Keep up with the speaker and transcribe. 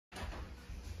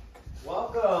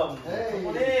Welcome. Hey. Come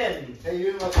on in. Hey,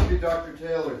 you must be Dr.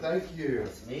 Taylor. Thank you.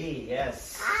 It's me,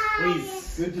 yes. Hi.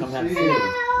 Please. Good to come have see a you. seat.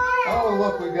 Oh,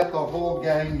 look, we've got the whole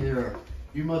gang here.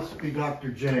 You must be Dr.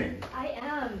 Jane. I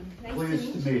am. Nice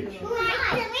Pleased to meet you.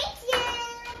 Nice to meet you.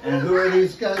 And who are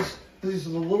these guys? These are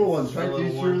the little ones, The right? little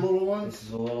These are one. your little ones? This is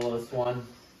the littlest one.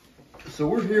 So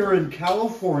we're here in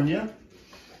California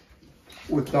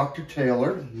with Dr.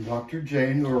 Taylor and Dr.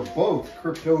 Jane, who are both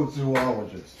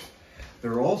cryptozoologists.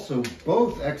 They're also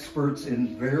both experts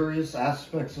in various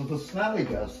aspects of the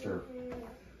snallygaster.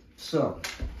 So,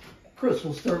 Chris,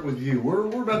 we'll start with you. We're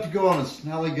about to go on a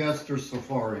snallygaster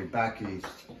safari back east.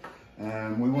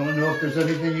 And we want to know if there's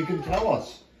anything you can tell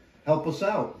us. Help us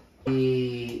out.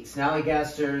 The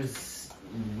snallygaster's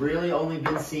really only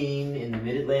been seen in the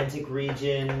mid-Atlantic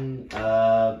region,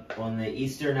 on the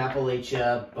eastern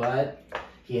Appalachia, but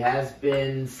he has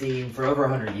been seen for over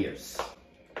 100 years.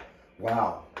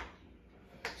 Wow.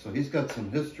 So he's got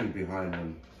some history behind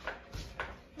him.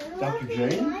 Dr.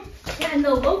 Jane? Yeah, and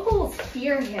the locals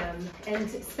fear him and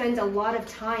spend a lot of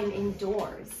time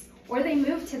indoors. Or they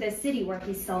move to the city where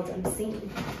he's seldom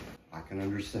seen. I can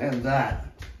understand that.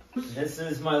 This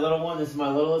is my little one. This is my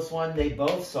littlest one. They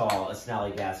both saw a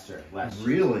snallygaster last year.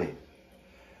 Really?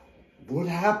 What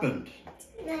happened?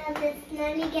 The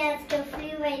snallygaster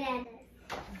flew right at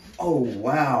us. Oh,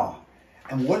 wow.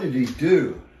 And what did he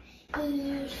do?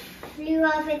 He flew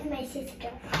off with my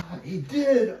sister. He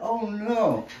did? Oh,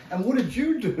 no. And what did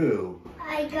you do?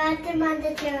 I got him on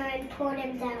the floor and pulled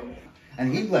him down.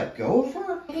 And he let go of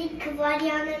her? I did karate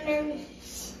on him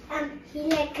and he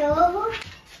let go of her.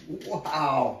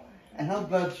 Wow. And how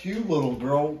about you, little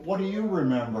girl? What do you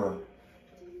remember?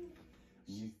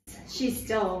 She's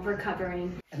still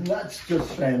recovering. And that's just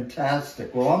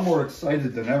fantastic. Well, I'm more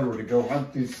excited than ever to go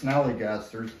hunt these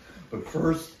snallygasters. But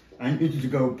first, I need to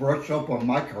go brush up on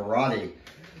my karate.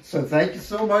 So thank you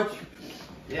so much,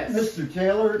 Yes. Mr.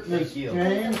 Taylor, Miss Thank you.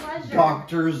 Jane, It's a pleasure.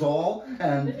 doctors all,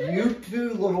 and you too,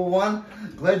 little one.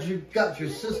 Glad you got your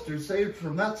sister saved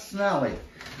from that snally.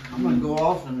 I'm gonna go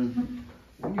off and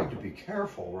we need to be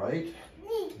careful, right?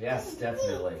 Yes,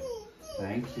 definitely.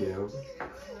 Thank you. All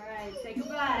right, say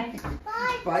goodbye.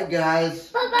 Bye. Bye,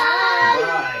 guys. Bye-bye.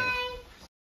 Bye.